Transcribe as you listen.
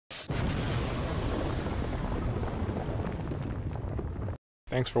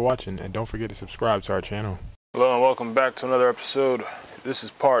Thanks for watching, and don't forget to subscribe to our channel. Hello and welcome back to another episode. This is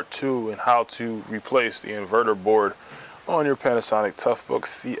part 2 in how to replace the inverter board on your Panasonic Toughbook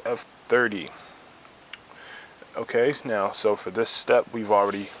CF-30. Okay, now so for this step we've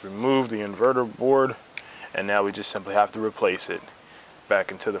already removed the inverter board, and now we just simply have to replace it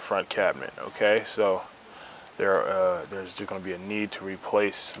back into the front cabinet. Okay, so there's going to be a need to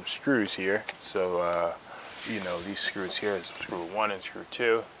replace some screws here. So you know, these screws here is screw 1 and screw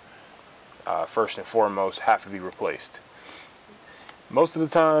 2. First and foremost, have to be replaced. Most of the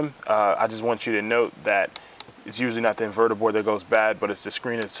time, I just want you to note that it's usually not the inverter board that goes bad, but it's the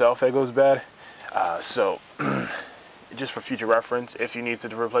screen itself that goes bad. So just for future reference, if you need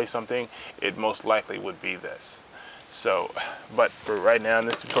to replace something, it most likely would be this. So, but for right now in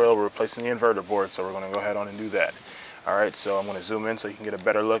this tutorial, we're replacing the inverter board, so we're going to go ahead on and do that. Alright, so I'm going to zoom in so you can get a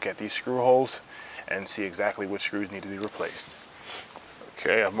better look at these screw holes and see exactly which screws need to be replaced.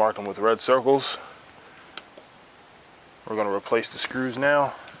 Okay, I've marked them with red circles. We're going to replace the screws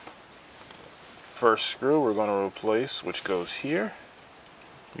now. First screw we're going to replace, which goes here.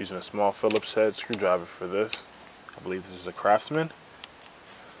 I'm using a small Phillips head screwdriver for this. I believe this is a Craftsman.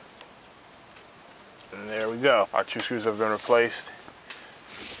 And there we go. Our 2 screws have been replaced.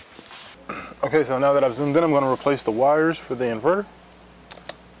 Okay, so now that I've zoomed in, I'm going to replace the wires for the inverter.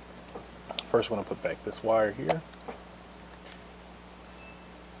 First, I'm going to put back this wire here,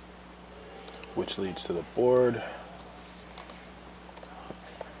 which leads to the board.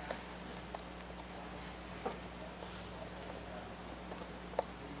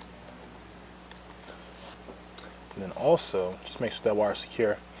 And then also, just make sure that wire is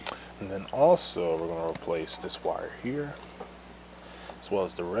secure. And then also, we're going to replace this wire here, as well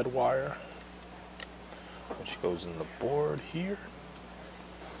as the red wire, which goes in the board here.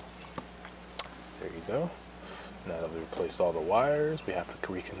 There you go. Now that we replace all the wires, we have to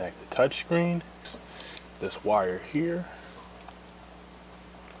reconnect the touchscreen. This wire here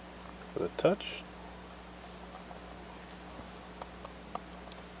for the touch,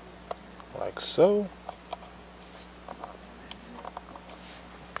 like so.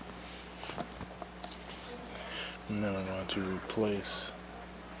 And then I'm going to replace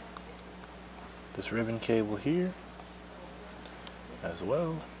this ribbon cable here as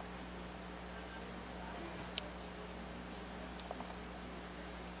well.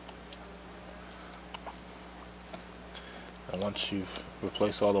 And once you've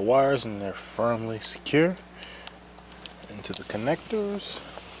replaced all the wires and they're firmly secure into the connectors,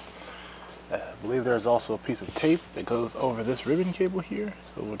 I believe there's also a piece of tape that goes over this ribbon cable here,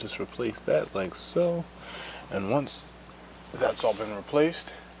 so we'll just replace that like so. And once that's all been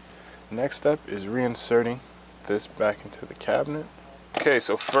replaced, the next step is reinserting this back into the cabinet. Okay,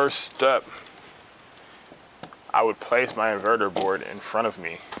 so first step, I would place my inverter board in front of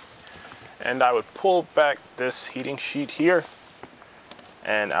me, and I would pull back this heating sheet here,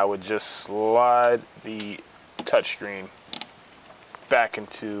 and I would just slide the touchscreen back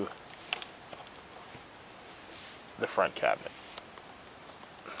into the front cabinet.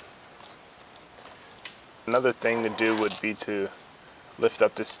 Another thing to do would be to lift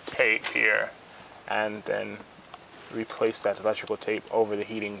up this tape here and then replace that electrical tape over the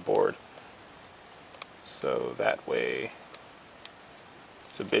heating board. So that way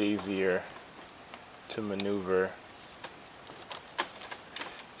it's a bit easier to maneuver.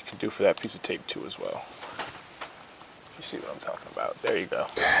 You can do for that piece of tape too as well. You see what I'm talking about. There you go.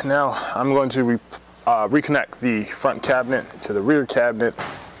 Now I'm going to reconnect the front cabinet to the rear cabinet.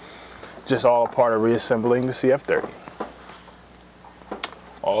 Just all a part of reassembling the CF-30.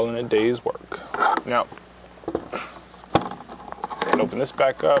 All in a day's work. Now, and open this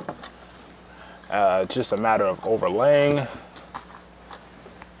back up. Just a matter of overlaying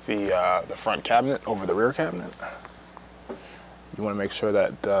the front cabinet over the rear cabinet. You want to make sure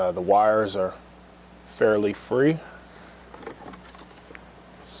that the wires are fairly free.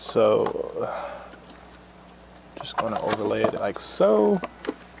 So, just going to overlay it like so.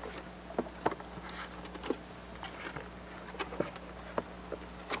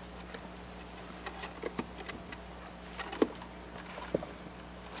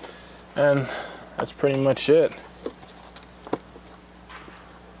 And that's pretty much it.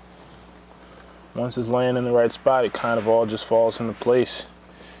 Once it's laying in the right spot, it kind of all just falls into place.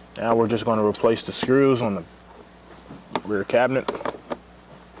 Now we're just going to replace the screws on the rear cabinet.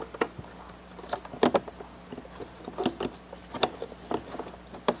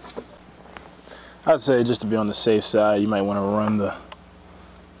 I'd say just to be on the safe side, you might want to run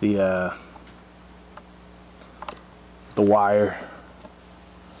the wire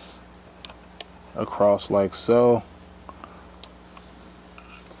across like so.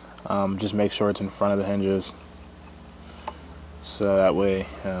 Just make sure it's in front of the hinges, so that way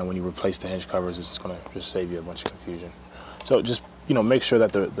when you replace the hinge covers, it's just going to just save you a bunch of confusion. So just, you know, make sure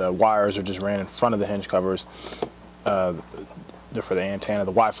that the wires are just ran in front of the hinge covers. They're for the antenna.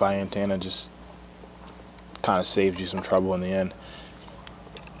 The Wi-Fi antenna just kind of saves you some trouble in the end.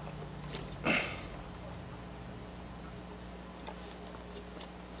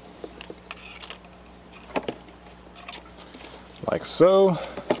 Like so.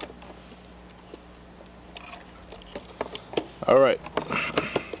 All right.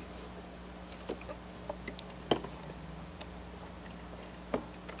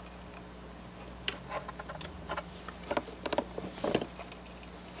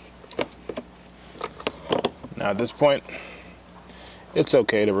 Now at this point, it's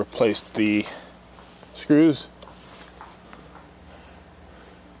okay to replace the screws.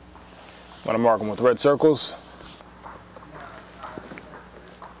 I'm going to mark them with red circles.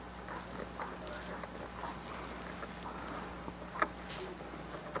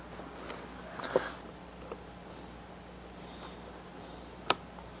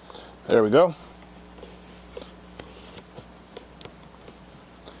 There we go.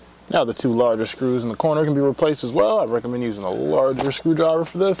 Now the two larger screws in the corner can be replaced as well. I recommend using a larger screwdriver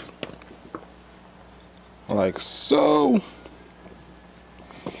for this. Like so.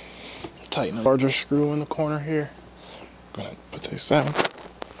 Tighten the larger screw in the corner here. I'm gonna replace that one.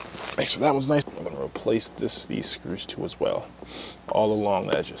 Make sure that one's nice. I'm gonna replace these screws too as well, all along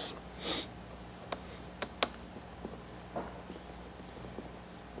the edges.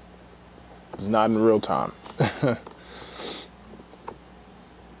 This is not in real time.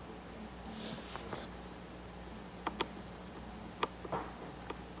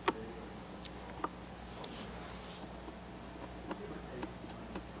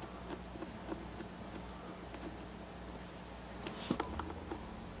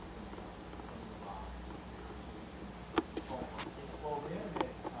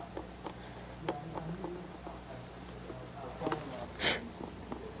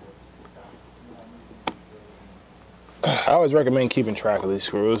 I always recommend keeping track of these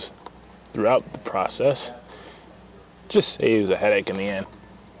screws throughout the process. Just saves a headache in the end.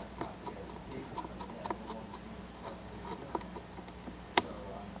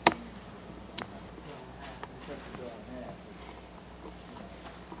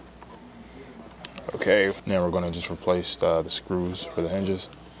 Okay, now we're going to just replace the screws for the hinges.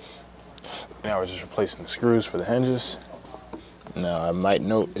 Now we're just replacing the screws for the hinges. Now I might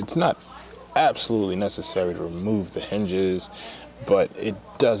note it's not absolutely necessary to remove the hinges, but it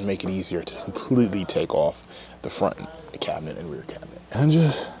does make it easier to completely take off the front cabinet and rear cabinet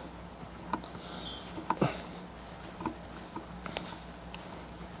hinges.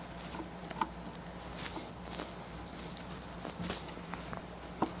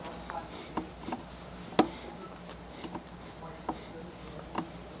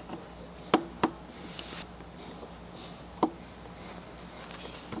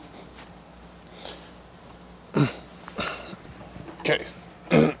 Okay,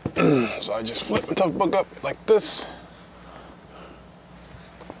 so I just flip my Toughbook up like this,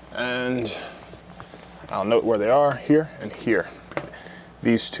 and I'll note where they are, here and here.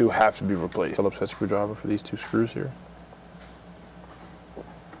 These two have to be replaced. Phillips head screwdriver for these two screws here.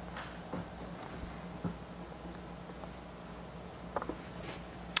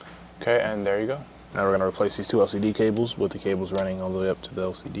 Okay, and there you go. Now we're going to replace these two LCD cables with the cables running all the way up to the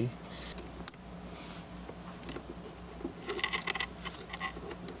LCD.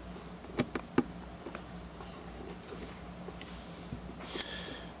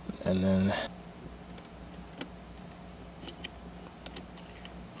 And then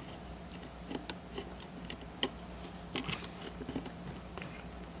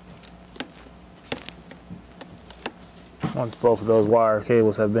once both of those wire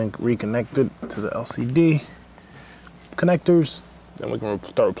cables have been reconnected to the LCD connectors, then we can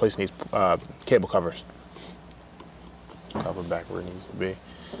start replacing these cable covers. Cover back where it needs to be.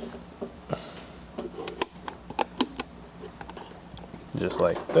 Just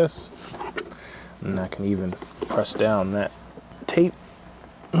like this, and I can even press down that tape.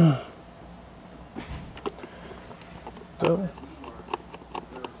 So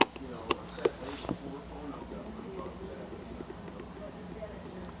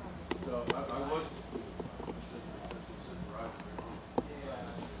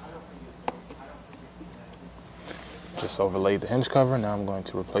just overlaid the hinge cover. Now I'm going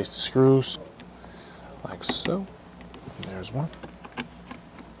to replace the screws like so. There's one.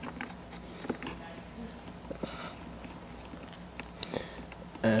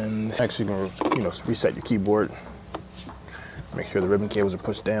 And actually going to, reset your keyboard Make sure the ribbon cables are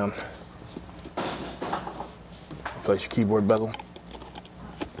pushed down. Replace your keyboard bezel.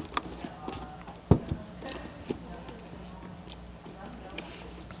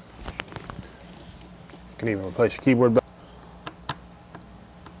 You can even replace your keyboard bezel.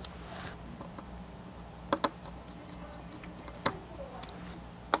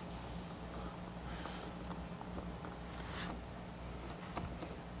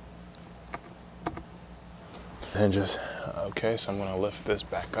 Hinges. Okay, so I'm going to lift this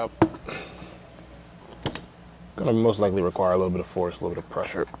back up. Going to most likely require a little bit of force, a little bit of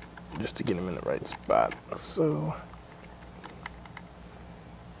pressure, just to get them in the right spot. So,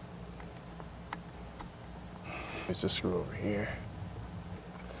 there's a screw over here.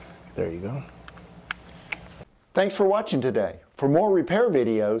 There you go. Thanks for watching today. For more repair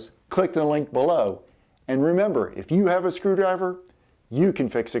videos, click the link below. And remember, if you have a screwdriver, you can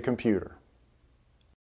fix a computer.